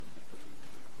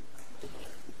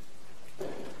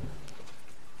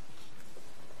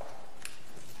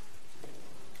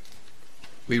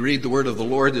We read the word of the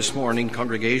Lord this morning,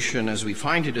 congregation, as we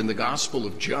find it in the Gospel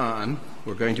of John.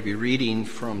 We're going to be reading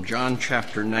from John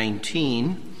chapter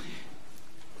 19,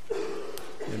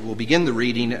 and we'll begin the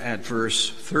reading at verse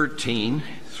 13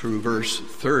 through verse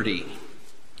 30.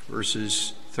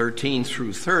 Verses 13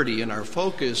 through 30, and our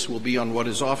focus will be on what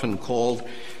is often called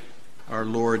our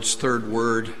Lord's third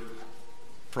word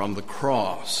from the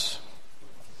cross.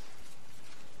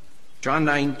 John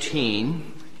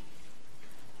 19,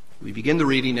 we begin the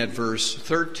reading at verse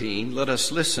 13. Let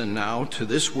us listen now to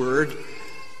this word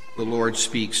the Lord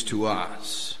speaks to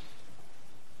us.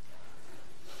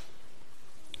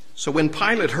 So when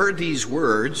Pilate heard these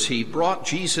words, he brought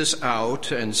Jesus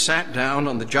out and sat down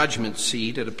on the judgment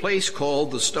seat at a place called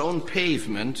the Stone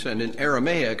Pavement, and in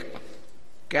Aramaic,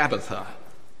 Gabbatha.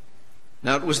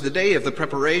 Now it was the day of the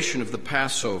preparation of the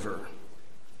Passover.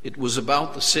 It was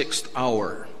about the 6th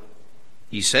hour.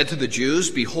 He said to the Jews,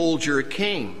 "Behold your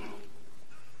king."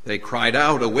 They cried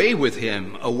out, away with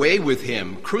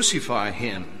him, crucify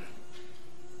him."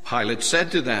 Pilate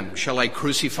said to them, "Shall I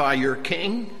crucify your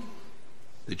king?"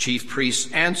 The chief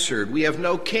priests answered, "We have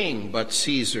no king but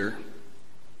Caesar."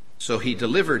 So he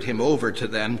delivered him over to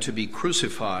them to be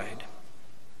crucified.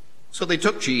 So they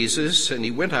took Jesus, and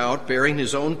he went out bearing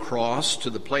his own cross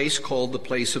to the place called the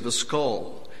Place of a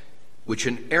Skull, which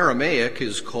in Aramaic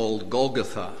is called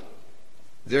Golgotha.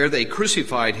 There they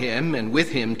crucified him, and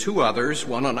with him 2 others,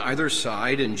 one on either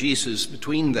side, and Jesus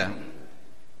between them.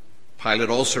 Pilate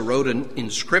also wrote an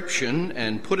inscription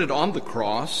and put it on the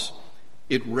cross.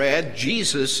 It read,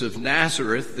 "Jesus of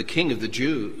Nazareth, the King of the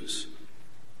Jews."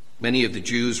 Many of the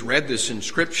Jews read this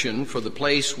inscription, for the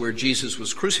place where Jesus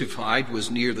was crucified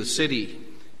was near the city,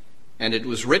 and it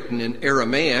was written in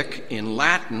Aramaic, in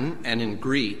Latin, and in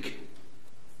Greek.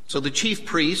 So the chief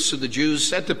priests of the Jews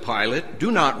said to Pilate, "Do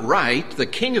not write, 'The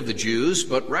King of the Jews,'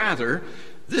 but rather,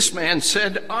 'This man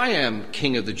said, I am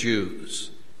King of the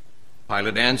Jews.'"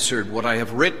 Pilate answered, "What I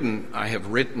have written, I have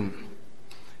written."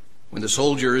 When the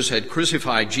soldiers had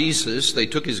crucified Jesus, they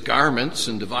took his garments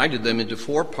and divided them into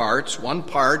 4 parts, 1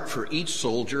 part for each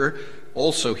soldier,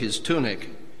 also his tunic.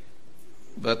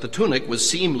 But the tunic was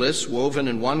seamless, woven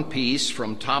in one piece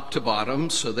from top to bottom,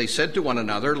 so they said to one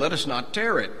another, "Let us not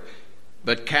tear it,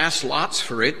 but cast lots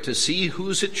for it to see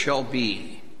whose it shall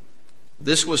be."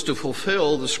 This was to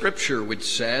fulfill the scripture which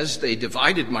says, "They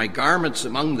divided my garments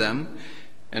among them,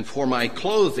 and for my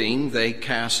clothing they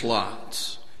cast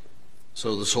lots."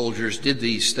 So the soldiers did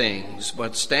these things,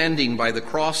 but standing by the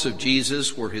cross of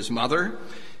Jesus were his mother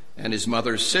and his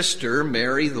mother's sister,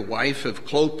 Mary, the wife of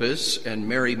Clopas, and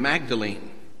Mary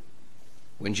Magdalene.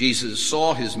 When Jesus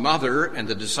saw his mother and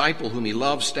the disciple whom he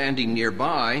loved standing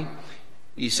nearby,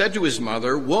 he said to his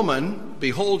mother, "Woman,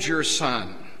 behold your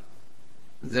son."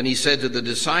 Then he said to the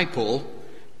disciple,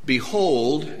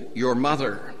 "Behold your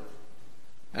mother."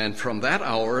 And from that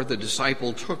hour the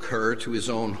disciple took her to his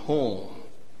own home.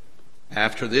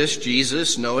 After this,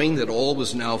 Jesus, knowing that all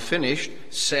was now finished,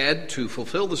 said, to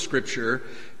fulfill the scripture,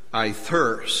 "I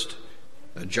thirst."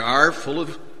 A jar full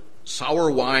of sour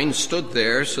wine stood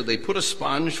there, so they put a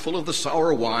sponge full of the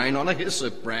sour wine on a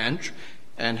hyssop branch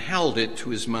and held it to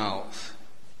his mouth.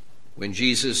 When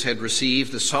Jesus had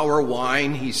received the sour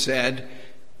wine, he said,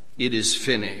 "It is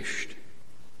finished."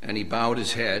 And he bowed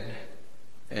his head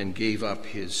and gave up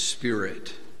his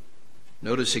spirit.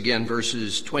 Notice again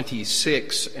verses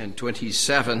 26 and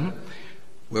 27,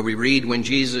 where we read, "When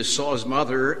Jesus saw his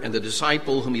mother and the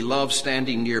disciple whom he loved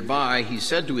standing nearby, he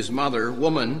said to his mother,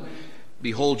 'Woman,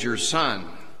 behold your son.'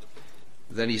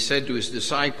 Then he said to his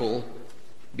disciple,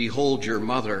 'Behold your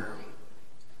mother.'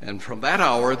 And from that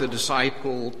hour the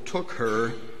disciple took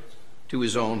her to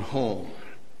his own home."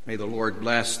 May the Lord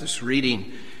bless this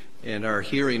reading and our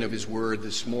hearing of his word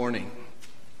this morning.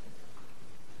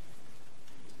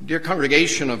 Dear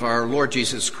congregation of our Lord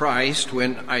Jesus Christ,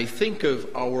 when I think of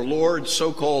our Lord's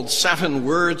so-called 7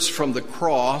 words from the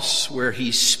cross, where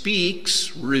he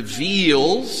speaks,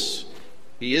 reveals,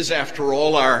 he is after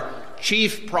all our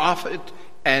chief prophet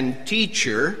and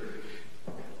teacher,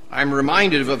 I'm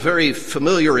reminded of a very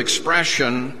familiar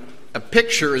expression, "A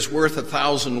picture is worth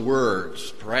 1,000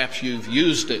 words." Perhaps you've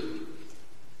used it.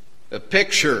 A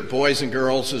picture, boys and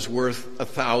girls, is worth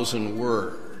 1,000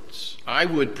 words. I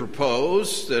would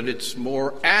propose that it's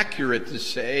more accurate to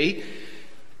say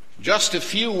just a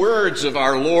few words of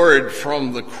our Lord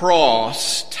from the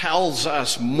cross tells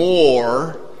us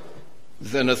more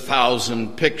than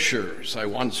 1,000 pictures. I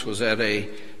once was at a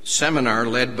seminar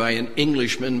led by an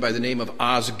Englishman by the name of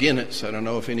Os Guinness. I don't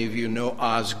know if any of you know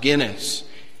Os Guinness.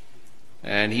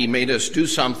 And he made us do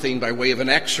something by way of an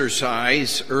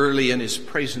exercise early in his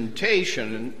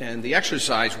presentation. And the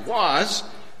exercise was,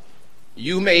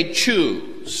 you may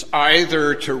choose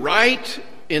either to write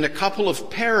in a couple of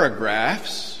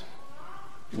paragraphs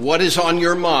what is on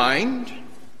your mind,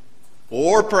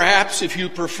 or perhaps, if you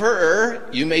prefer,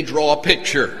 you may draw a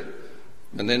picture.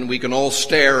 And then we can all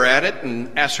stare at it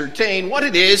and ascertain what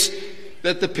it is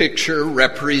that the picture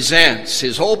represents.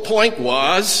 His whole point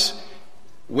was,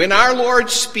 when our Lord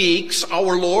speaks,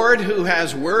 our Lord who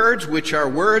has words which are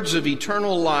words of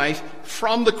eternal life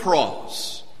from the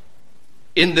cross,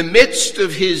 in the midst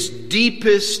of his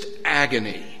deepest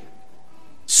agony,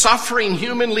 suffering,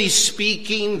 humanly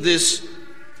speaking, this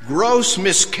gross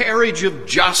miscarriage of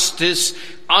justice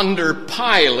under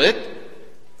Pilate,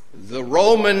 the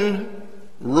Roman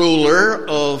ruler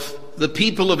of the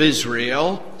people of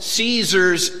Israel,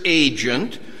 Caesar's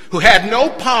agent, who had no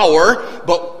power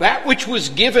but that which was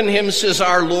given him, says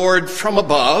our Lord, from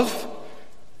above,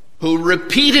 who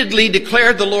repeatedly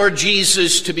declared the Lord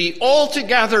Jesus to be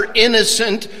altogether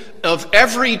innocent of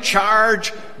every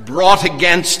charge brought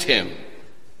against him.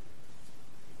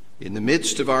 In the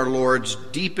midst of our Lord's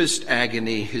deepest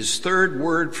agony, his third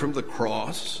word from the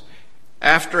cross,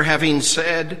 after having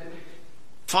said,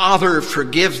 "Father,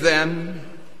 forgive them,"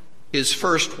 his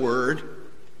first word,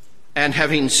 and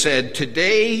having said,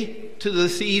 "Today to the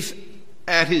thief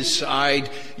at his side,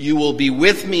 you will be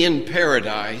with me in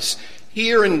paradise."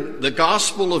 Here in the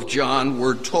Gospel of John,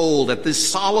 we're told at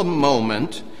this solemn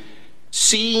moment,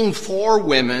 seeing four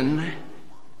women,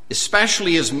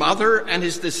 especially his mother and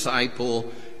his disciple,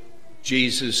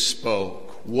 Jesus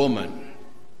spoke, "Woman,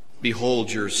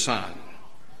 behold your son."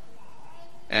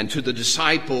 And to the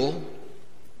disciple,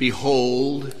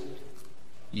 "Behold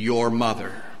your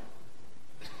mother,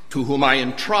 to whom I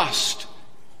entrust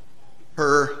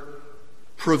her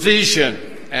provision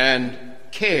and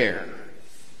care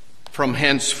from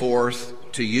henceforth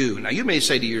to you." Now you may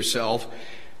say to yourself,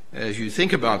 as you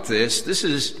think about this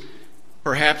is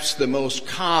perhaps the most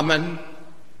common,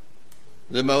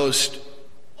 the most,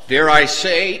 dare I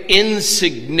say,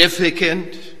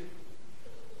 insignificant,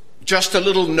 just a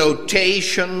little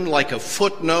notation like a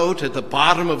footnote at the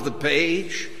bottom of the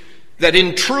page that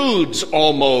intrudes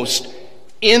almost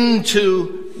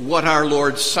into what our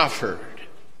Lord suffered.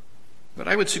 But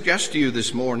I would suggest to you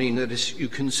this morning that as you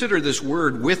consider this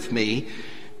word with me,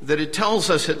 that it tells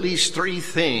us at least three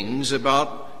things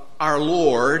about our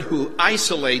Lord, who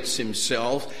isolates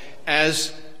himself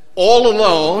as all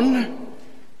alone,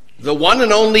 the one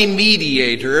and only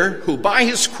mediator who by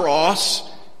his cross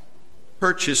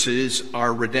purchases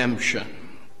our redemption.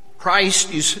 Christ,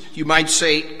 you might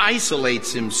say,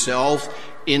 isolates himself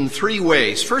in three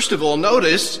ways. First of all,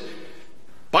 notice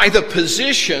by the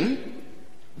position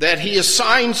that he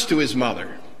assigns to his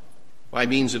mother by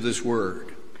means of this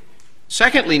word.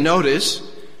 Secondly, notice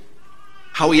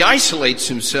how he isolates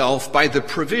himself by the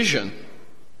provision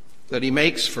that he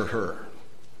makes for her.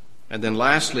 And then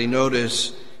lastly,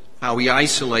 notice how he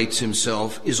isolates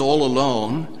himself, is all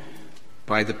alone,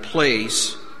 by the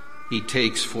place he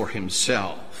takes for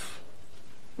himself.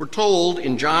 We're told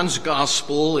in John's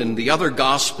Gospel, in the other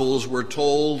Gospels, we're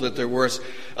told that there was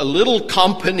a little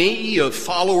company of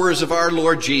followers of our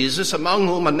Lord Jesus, among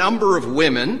whom a number of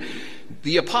women.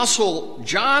 The Apostle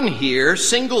John here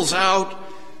singles out,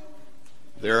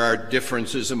 there are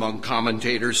differences among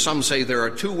commentators. Some say there are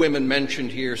 2 women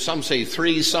mentioned here, some say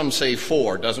 3, some say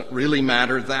 4. Doesn't really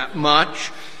matter that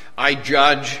much. I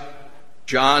judge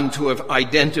John to have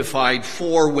identified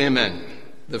 4 women.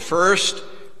 The first,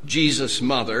 Jesus'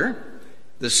 mother.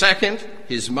 The second,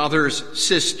 his mother's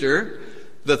sister.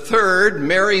 The third,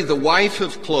 Mary, the wife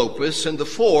of Clopas. And the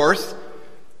fourth,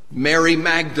 Mary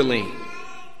Magdalene.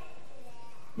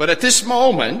 But at this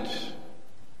moment,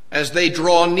 as they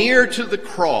draw near to the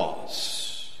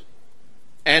cross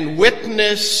and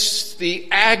witness the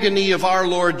agony of our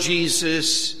Lord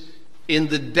Jesus in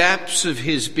the depths of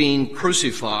his being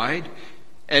crucified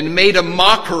and made a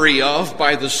mockery of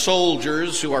by the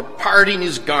soldiers who are parting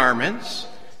his garments,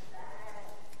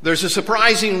 there's a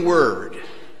surprising word,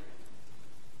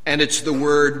 and it's the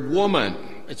word woman.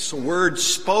 It's a word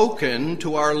spoken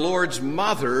to our Lord's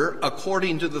mother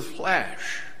according to the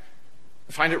flesh.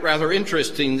 I find it rather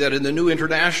interesting that in the New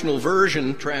International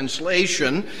Version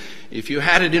translation, if you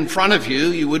had it in front of you,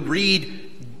 you would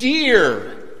read,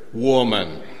 "Dear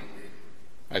woman."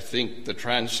 I think the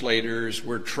translators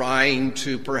were trying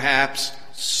to perhaps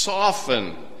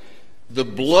soften the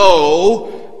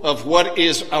blow of what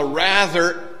is a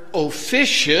rather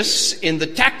officious, in the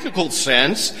technical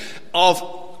sense, of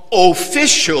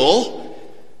official,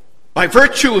 by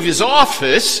virtue of his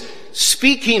office,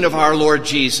 speaking of our Lord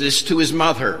Jesus to his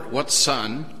mother. What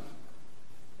son,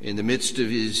 in the midst of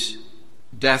his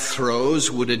death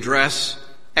throes, would address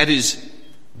at his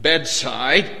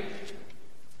bedside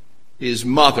his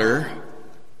mother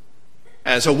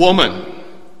as a woman.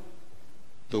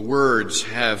 The words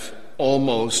have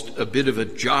almost a bit of a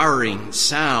jarring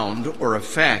sound or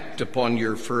effect upon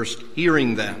your first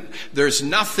hearing them. There's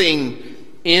nothing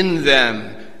in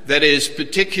them that is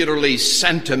particularly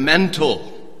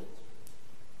sentimental.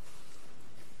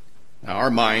 Now,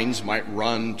 our minds might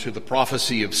run to the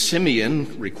prophecy of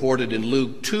Simeon, recorded in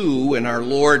Luke 2, when our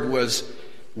Lord was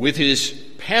with his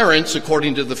parents,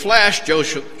 according to the flesh,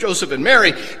 Joseph and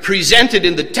Mary, presented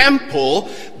in the temple.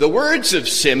 The words of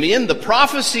Simeon, the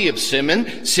prophecy of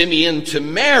Simeon to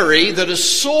Mary, that a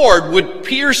sword would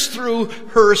pierce through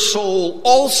her soul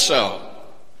also.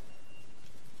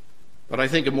 But I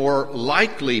think a more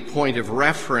likely point of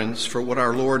reference for what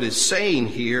our Lord is saying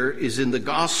here is in the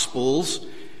Gospels,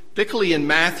 particularly in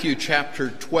Matthew chapter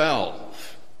 12.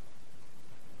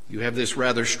 You have this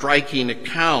rather striking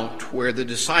account where the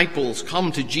disciples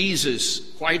come to Jesus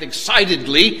quite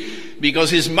excitedly because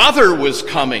his mother was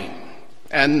coming.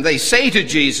 And they say to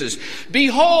Jesus,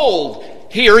 "Behold,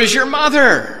 here is your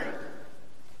mother."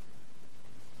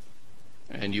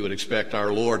 And you would expect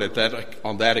our Lord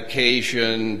on that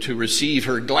occasion to receive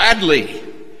her gladly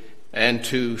and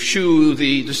to shoo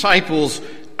the disciples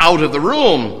out of the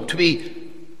room, to be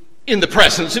in the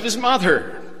presence of his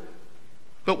mother.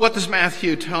 But what does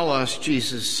Matthew tell us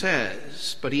Jesus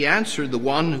says? But he answered the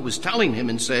one who was telling him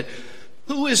and said,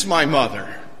 "Who is my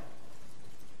mother?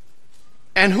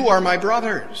 And who are my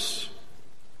brothers?"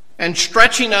 And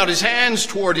stretching out his hands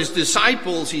toward his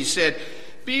disciples, he said,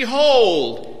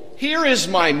 "Behold, here is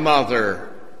my mother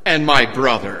and my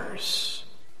brothers.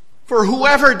 For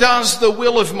whoever does the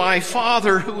will of my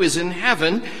Father who is in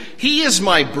heaven, he is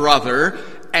my brother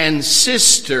and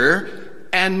sister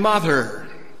and mother."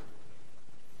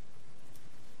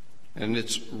 And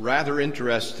it's rather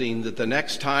interesting that the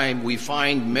next time we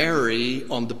find Mary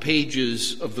on the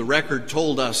pages of the record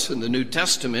told us in the New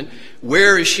Testament,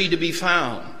 where is she to be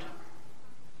found?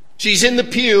 She's in the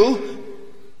pew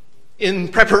in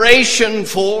preparation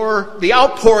for the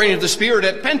outpouring of the Spirit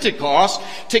at Pentecost,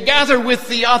 together with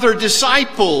the other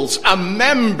disciples, a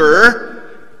member,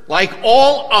 like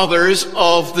all others,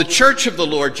 of the Church of the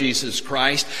Lord Jesus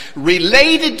Christ,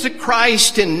 related to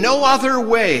Christ in no other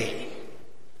way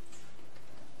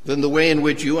than the way in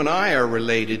which you and I are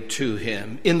related to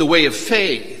him, in the way of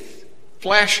faith.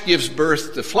 Flesh gives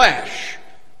birth to flesh.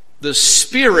 The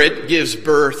Spirit gives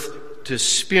birth to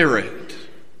spirit.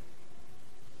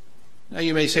 Now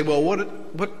you may say, well,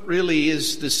 what really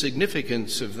is the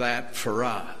significance of that for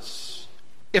us?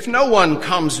 If no one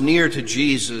comes near to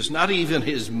Jesus, not even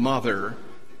his mother,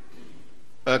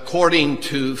 according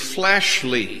to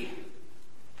fleshly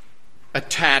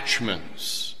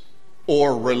attachments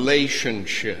or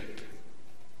relationship,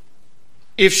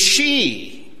 if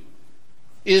she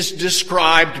is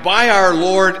described by our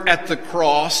Lord at the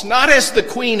cross not as the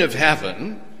Queen of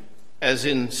Heaven, as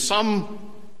in some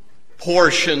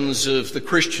portions of the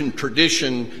Christian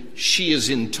tradition she is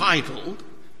entitled,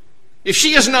 if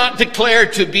she is not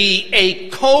declared to be a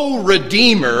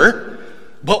co-redeemer,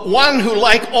 but one who,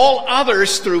 like all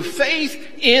others, through faith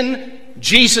in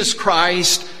Jesus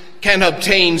Christ, can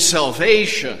obtain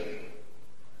salvation,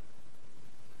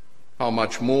 how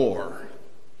much more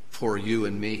for you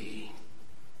and me?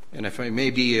 And if I may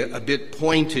be a bit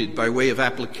pointed by way of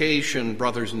application,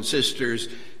 brothers and sisters,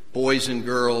 boys and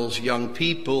girls, young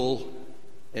people,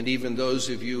 and even those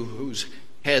of you whose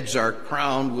heads are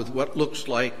crowned with what looks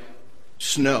like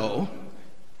snow,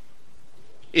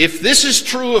 if this is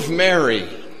true of Mary,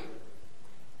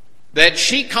 that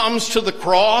she comes to the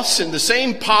cross in the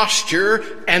same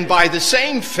posture and by the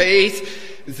same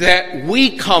faith that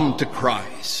we come to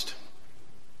Christ.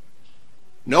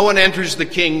 No one enters the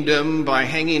kingdom by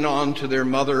hanging on to their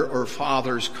mother or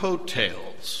father's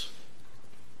coattails,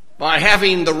 by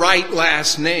having the right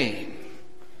last name,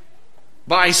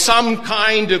 by some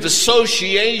kind of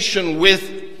association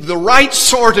with the right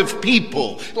sort of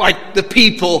people, like the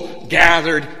people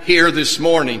gathered here this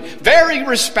morning, very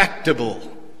respectable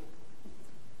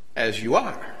as you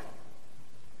are.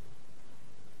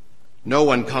 No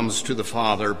one comes to the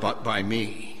Father but by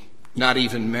me, not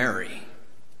even Mary.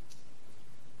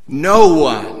 No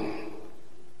one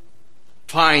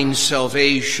finds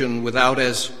salvation without,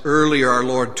 as earlier our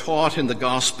Lord taught in the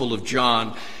Gospel of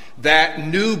John, that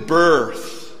new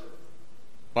birth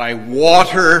by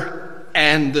water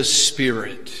and the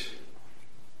Spirit.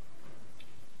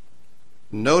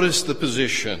 Notice the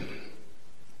position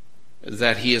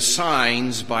that he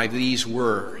assigns by these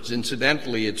words.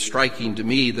 Incidentally, it's striking to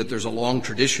me that there's a long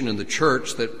tradition in the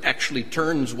church that actually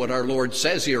turns what our Lord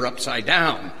says here upside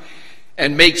down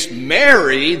and makes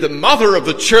Mary, the mother of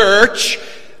the church,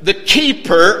 the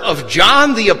keeper of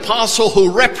John the Apostle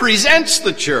who represents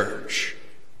the church.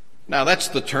 Now that's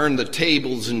to turn the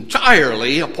tables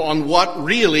entirely upon what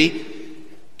really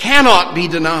cannot be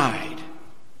denied.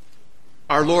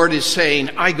 Our Lord is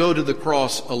saying, I go to the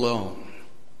cross alone,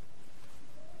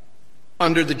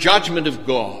 under the judgment of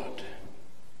God,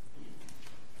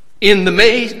 in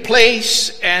the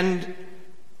place and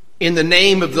in the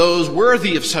name of those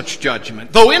worthy of such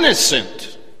judgment. Though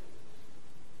innocent,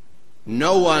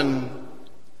 no one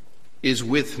is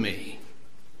with me.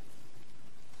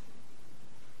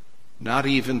 Not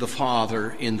even the Father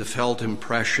in the felt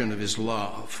impression of his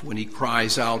love when he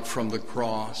cries out from the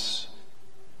cross,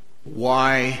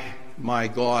 why, my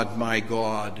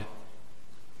God,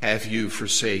 have you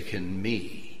forsaken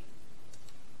me?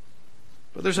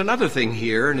 But there's another thing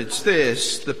here, and it's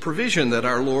this, the provision that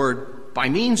our Lord, by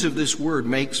means of this word,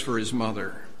 makes for his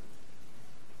mother.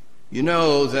 You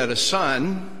know that a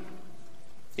son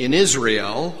in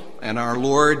Israel, and our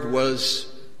Lord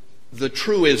was the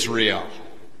true Israel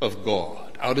of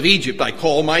God. Out of Egypt I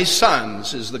call my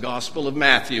sons, is the Gospel of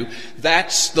Matthew.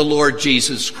 That's the Lord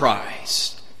Jesus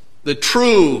Christ. The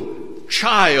true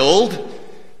child,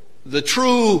 the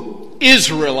true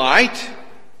Israelite,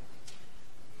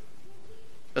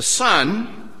 a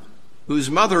son whose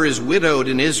mother is widowed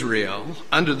in Israel,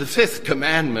 under the fifth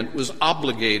commandment, was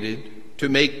obligated to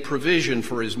make provision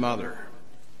for his mother.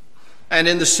 And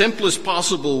in the simplest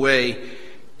possible way,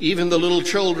 even the little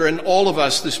children, all of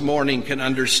us this morning can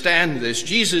understand this.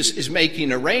 Jesus is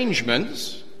making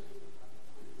arrangements.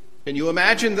 Can you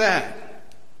imagine that?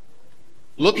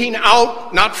 Looking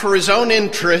out, not for his own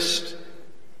interest,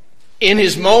 in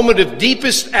his moment of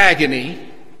deepest agony,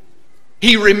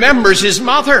 he remembers his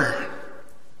mother.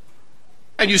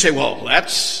 And you say, well,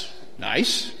 that's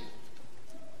nice.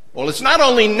 Well, it's not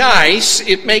only nice,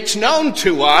 it makes known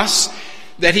to us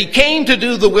that he came to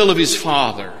do the will of his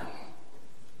Father,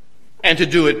 and to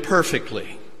do it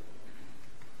perfectly.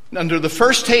 Under the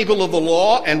first table of the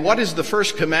law, and what is the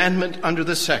first commandment under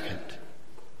the second?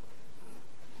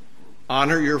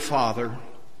 Honor your father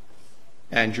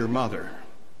and your mother.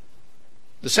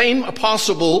 The same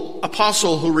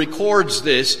apostle who records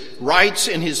this writes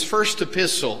in his first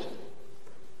epistle,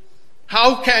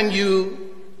 how can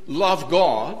you love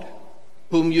God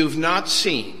whom you've not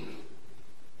seen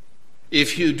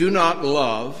if you do not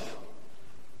love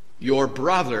your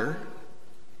brother,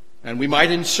 and we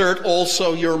might insert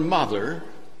also your mother,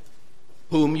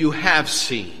 whom you have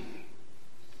seen?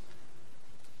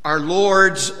 Our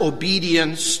Lord's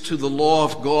obedience to the law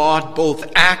of God,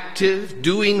 both active,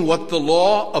 doing what the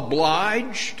law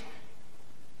obliged,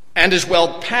 and as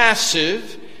well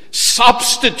passive,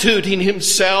 substituting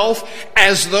himself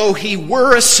as though he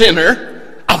were a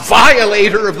sinner, a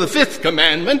violator of the fifth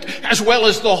commandment, as well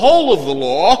as the whole of the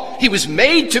law. He was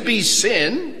made to be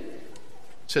sin,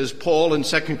 says Paul in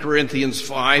 2 Corinthians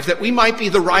 5, that we might be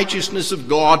the righteousness of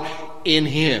God in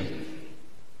him.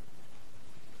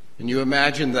 Can you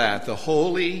imagine that? The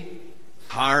holy,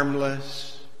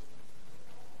 harmless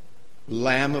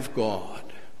Lamb of God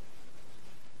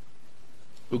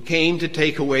who came to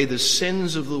take away the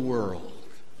sins of the world,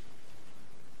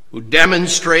 who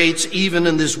demonstrates even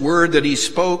in this word that he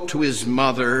spoke to his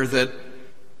mother that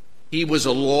he was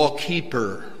a law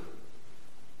keeper.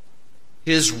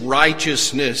 His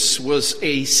righteousness was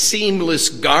a seamless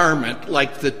garment,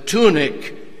 like the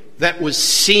tunic that was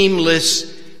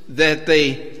seamless, that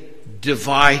they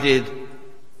divided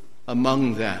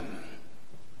among them.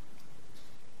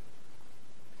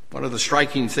 One of the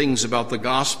striking things about the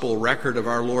gospel record of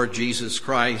our Lord Jesus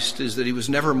Christ is that he was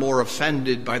never more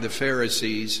offended by the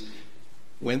Pharisees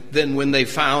than when they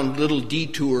found little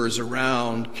detours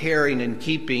around caring and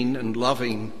keeping and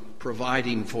loving,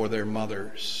 providing for their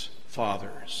mothers,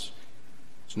 fathers.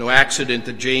 It's no accident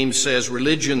that James says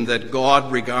religion that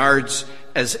God regards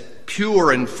as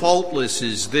pure and faultless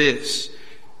is this: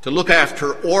 to look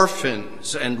after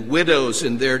orphans and widows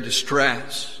in their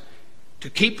distress, to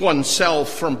keep oneself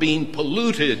from being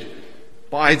polluted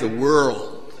by the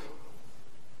world.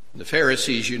 The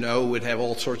Pharisees, you know, would have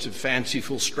all sorts of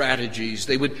fanciful strategies.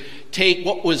 They would take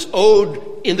what was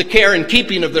owed in the care and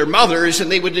keeping of their mothers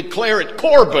and they would declare it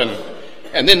Corban.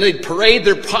 And then they'd parade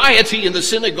their piety in the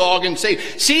synagogue and say,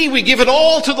 see, we give it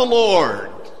all to the Lord.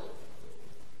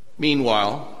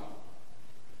 Meanwhile,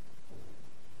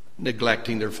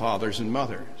 neglecting their fathers and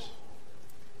mothers.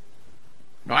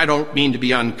 Now, I don't mean to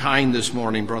be unkind this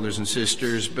morning, brothers and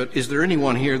sisters, but is there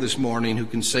anyone here this morning who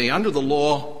can say, under the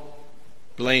law,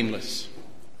 blameless?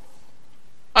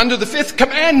 Under the fifth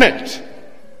commandment,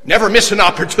 never miss an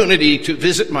opportunity to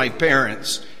visit my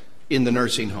parents, in the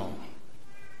nursing home.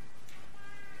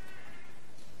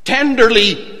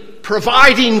 Tenderly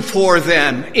providing for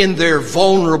them in their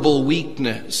vulnerable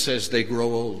weakness as they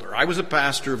grow older. I was a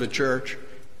pastor of a church,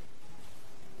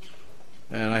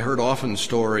 and I heard often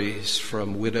stories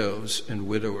from widows and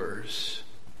widowers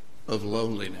of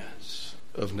loneliness,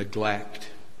 of neglect.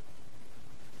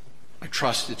 I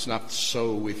trust it's not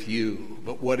so with you,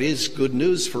 but what is good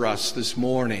news for us this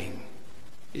morning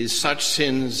is such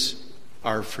sins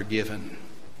are forgiven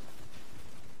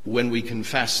when we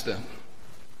confess them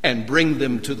and bring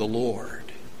them to the Lord,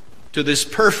 to this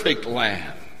perfect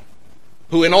Lamb,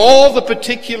 who in all the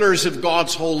particulars of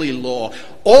God's holy law,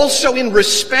 also in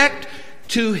respect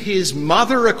to his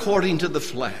mother according to the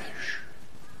flesh,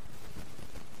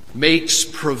 makes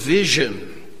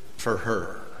provision for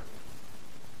her.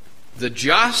 The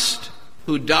just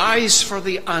who dies for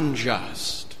the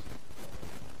unjust.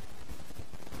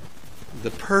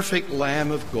 The perfect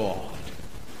Lamb of God,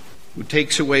 who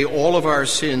takes away all of our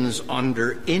sins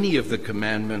under any of the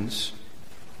commandments,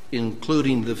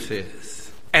 including the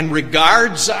fifth, and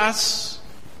regards us,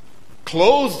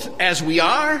 clothed as we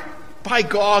are, by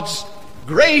God's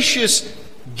gracious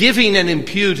giving and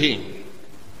imputing,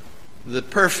 the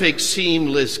perfect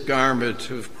seamless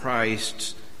garment of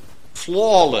Christ's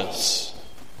flawless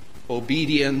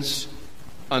obedience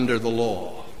under the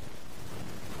law.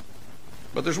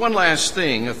 But there's one last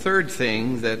thing, a third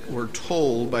thing that we're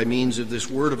told by means of this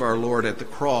word of our Lord at the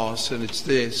cross, and it's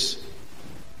this.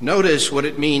 Notice what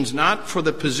it means, not for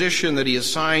the position that he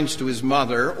assigns to his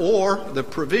mother or the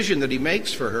provision that he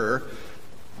makes for her,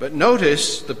 but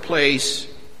notice the place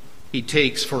he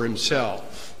takes for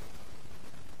himself.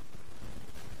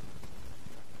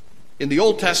 In the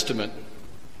Old Testament,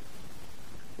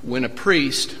 when a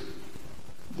priest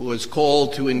was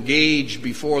called to engage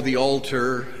before the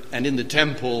altar and in the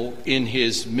temple in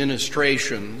his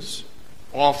ministrations,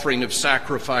 offering of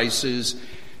sacrifices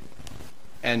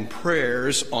and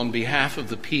prayers on behalf of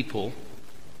the people,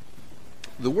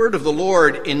 the word of the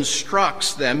Lord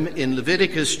instructs them in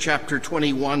Leviticus chapter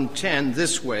 21:10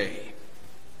 this way.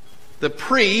 The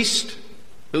priest,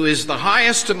 who is the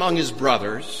highest among his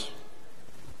brothers,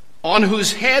 on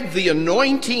whose head the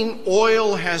anointing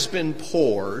oil has been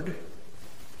poured,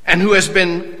 and who has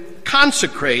been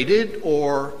consecrated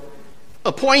or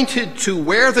appointed to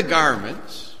wear the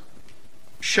garments,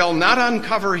 shall not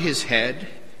uncover his head,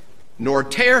 nor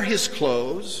tear his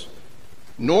clothes,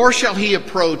 nor shall he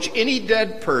approach any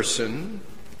dead person,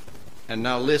 and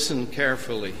now listen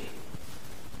carefully,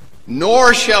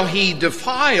 nor shall he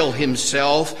defile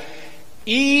himself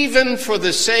even for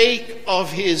the sake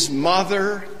of his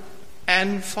mother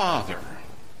and father.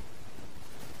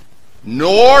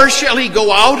 Nor shall he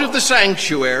go out of the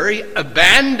sanctuary,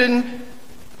 abandon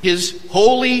his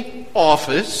holy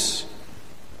office,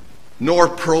 nor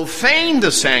profane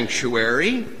the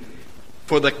sanctuary,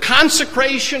 for the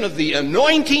consecration of the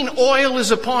anointing oil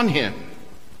is upon him.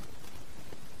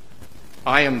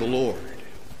 I am the Lord.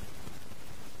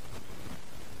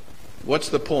 What's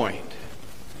the point?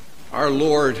 Our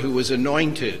Lord, who was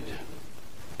anointed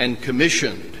and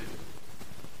commissioned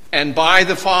and by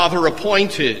the Father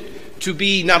appointed to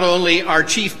be not only our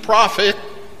chief prophet,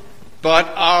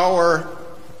 but our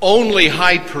only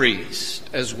high priest,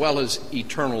 as well as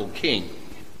eternal king,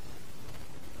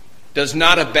 does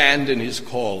not abandon his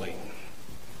calling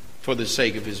for the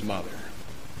sake of his mother,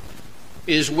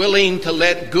 is willing to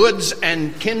let goods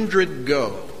and kindred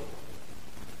go,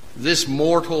 this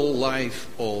mortal life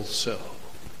also,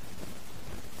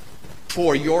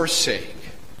 for your sake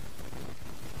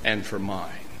and for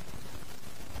mine.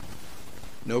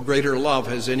 No greater love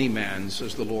has any man,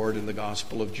 says the Lord in the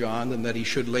Gospel of John, than that he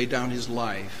should lay down his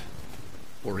life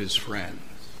for his friends.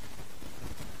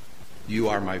 You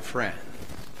are my friend.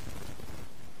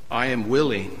 I am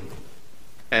willing,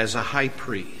 as a high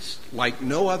priest, like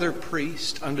no other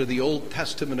priest under the Old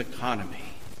Testament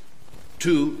economy,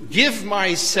 to give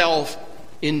myself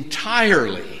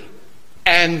entirely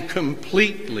and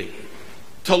completely,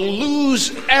 to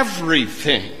lose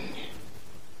everything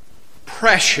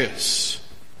precious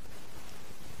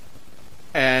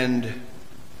and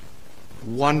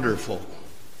wonderful,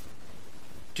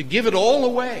 to give it all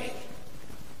away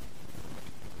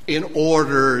in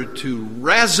order to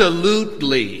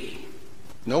resolutely,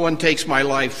 no one takes my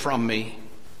life from me,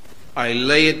 I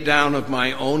lay it down of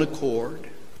my own accord,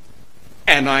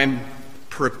 and I'm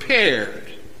prepared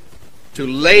to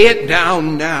lay it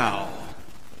down now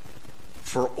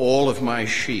for all of my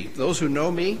sheep, those who know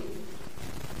me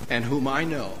and whom I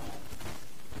know,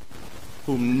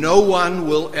 whom no one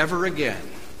will ever again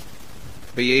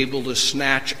be able to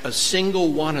snatch a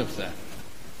single one of them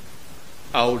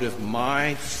out of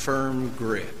my firm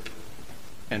grip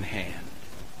and hand.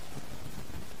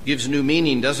 Gives new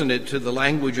meaning, doesn't it, to the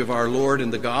language of our Lord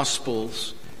in the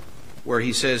Gospels, where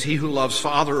he says, "He who loves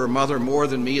father or mother more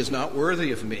than me is not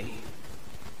worthy of me.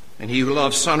 And he who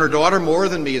loves son or daughter more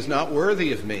than me is not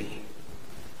worthy of me.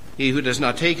 He who does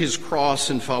not take his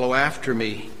cross and follow after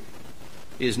me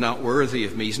is not worthy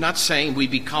of me." He's not saying we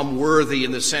become worthy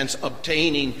in the sense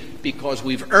obtaining because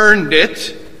we've earned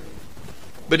it,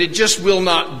 but it just will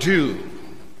not do.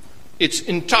 It's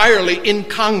entirely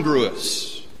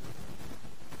incongruous.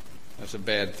 That's a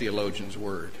bad theologian's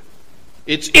word.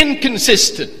 It's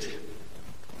inconsistent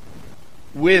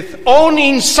with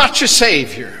owning such a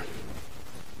Savior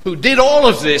who did all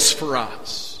of this for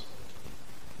us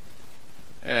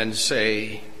and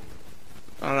say,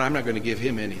 "Oh, I'm not going to give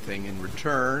him anything in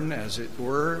return, as it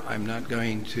were. I'm not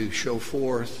going to show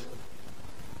forth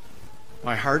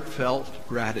my heartfelt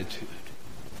gratitude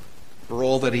for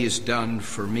all that he has done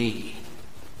for me."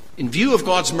 In view of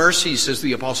God's mercy, says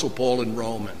the Apostle Paul in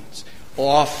Romans,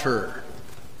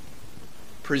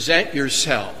 present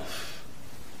yourself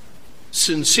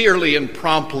sincerely and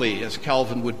promptly, as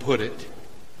Calvin would put it,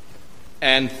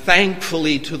 and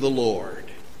thankfully to the Lord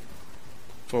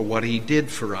for what he did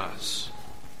for us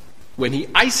when he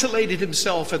isolated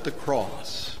himself at the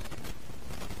cross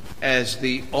as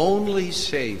the only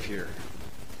Savior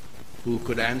who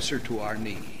could answer to our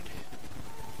need.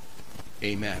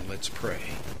 Amen. Let's pray.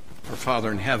 Our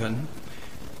Father in heaven,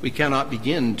 we cannot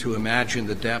begin to imagine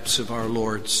the depths of our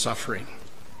Lord's suffering.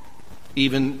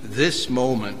 Even this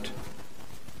moment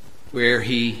where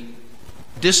he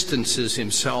distances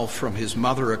himself from his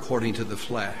mother according to the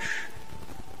flesh,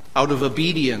 out of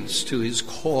obedience to his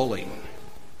calling,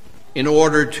 in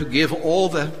order to give all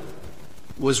that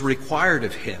was required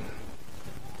of him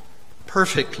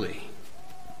perfectly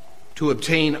to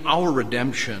obtain our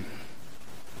redemption.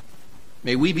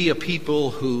 May we be a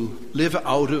people who live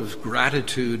out of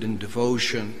gratitude and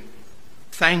devotion,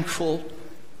 thankful,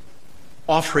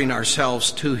 offering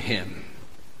ourselves to him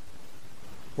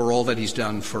for all that he's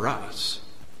done for us.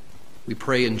 We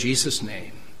pray in Jesus'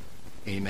 name.